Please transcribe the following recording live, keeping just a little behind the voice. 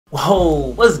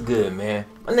Whoa, what's good, man?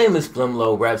 My name is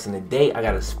FlemLo Raps, and today I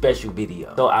got a special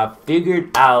video. So I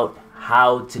figured out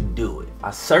how to do it.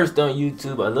 I searched on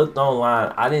YouTube, I looked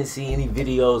online, I didn't see any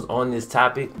videos on this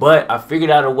topic, but I figured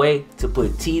out a way to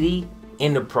put TD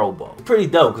in the Pro Bowl. Pretty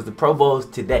dope, because the Pro Bowl is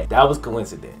today. That was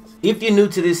coincidence. If you're new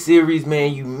to this series,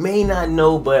 man, you may not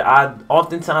know, but I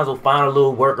oftentimes will find a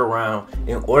little workaround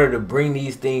in order to bring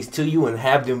these things to you and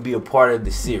have them be a part of the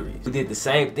series. We did the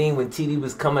same thing when TD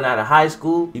was coming out of high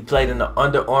school. He played in the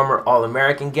Under Armour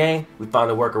All-American game. We found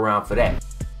a workaround for that.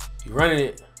 You running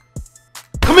it.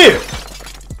 Come here.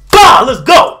 Bah, let's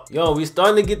go. Yo, we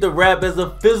starting to get the rap as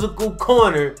a physical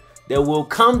corner that will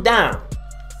come down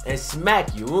and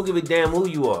smack you. We don't give a damn who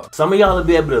you are. Some of y'all will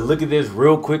be able to look at this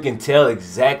real quick and tell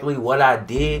exactly what I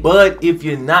did. But if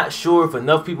you're not sure, if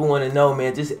enough people want to know,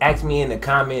 man, just ask me in the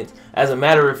comments. As a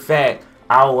matter of fact,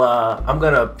 I'm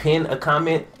gonna pin a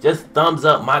comment. Just thumbs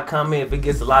up my comment. If it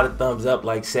gets a lot of thumbs up,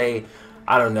 like say,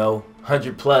 I don't know,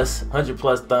 100 plus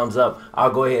thumbs up,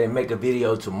 I'll go ahead and make a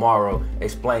video tomorrow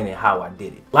explaining how I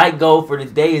did it. Like goal for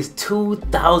today is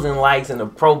 2,000 likes, and the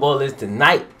Pro Bowl is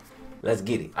tonight. Let's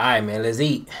get it. All right, man, let's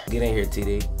eat. Get in here,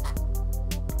 TD.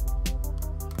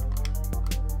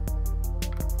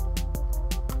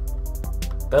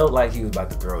 Felt like he was about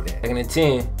to throw that. Second and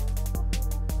 10.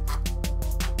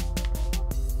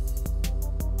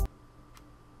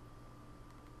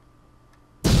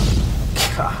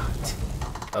 God.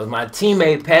 That was my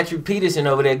teammate, Patrick Peterson,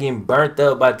 over there getting burnt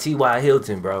up by T.Y.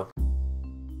 Hilton, bro.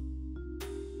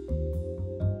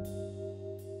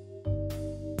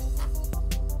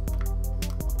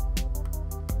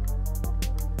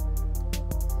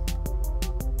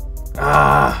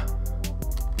 Ah.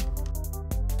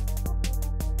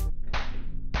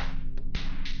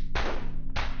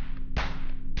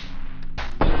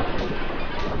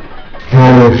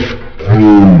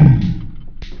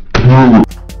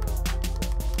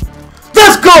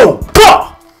 Let's go!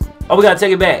 Oh, we gotta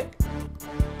take it back.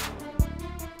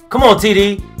 Come on,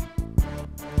 TD.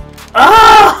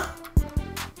 Ah!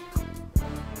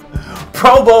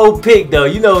 Pro Bowl pick, though.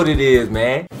 You know what it is,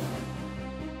 man.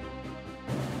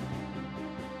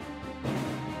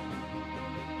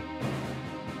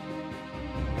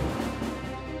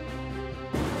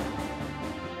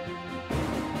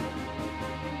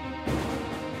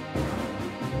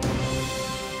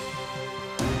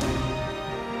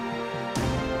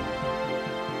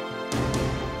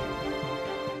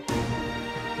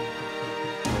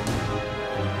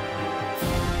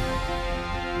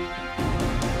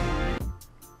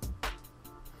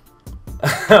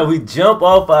 We jump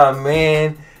off our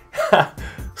man,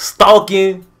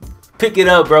 stalking, pick it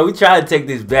up, bro. We tried to take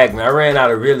this back, man. I ran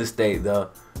out of real estate, though.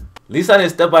 At least I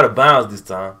didn't step out of bounds this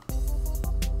time.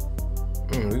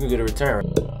 We can get a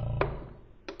return.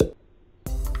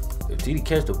 If TD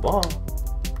catch the ball.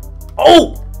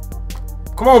 Oh!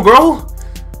 Come on, bro.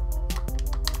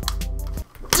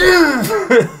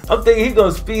 I'm thinking he's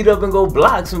gonna speed up and go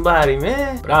block somebody,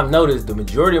 man. But I've noticed the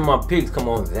majority of my picks come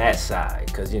on that side,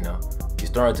 because, you know, he's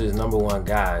throwing to his #1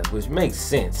 guys, which makes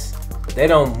sense. But they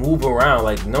don't move around.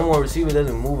 Like, the #1 receiver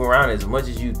doesn't move around as much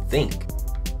as you think.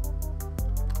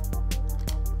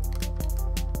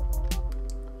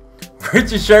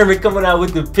 Richard Sherman coming out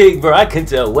with the pick, bro. I can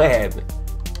tell what happened.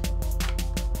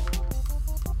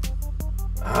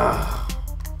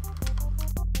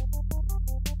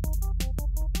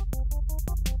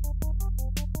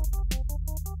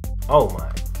 Oh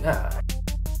my God.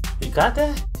 He got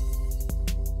that?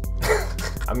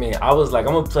 I mean, I was like,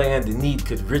 I'm gonna play underneath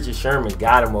because Richard Sherman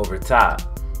got him over top.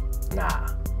 Nah.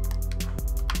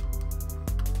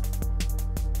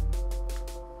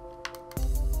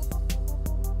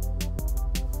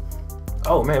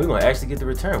 Oh man, we're gonna actually get the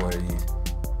return one of these.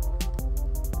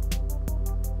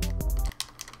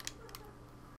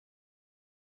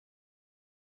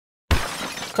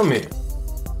 Come here.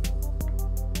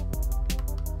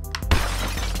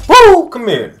 Woo! Come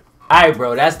here. Alright,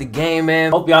 bro, that's the game,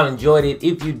 man. Hope y'all enjoyed it.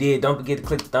 If you did, don't forget to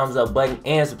click the thumbs up button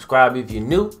and subscribe if you're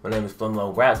new. My name is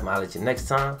FlemLo Raps. I'll let you next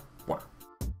time.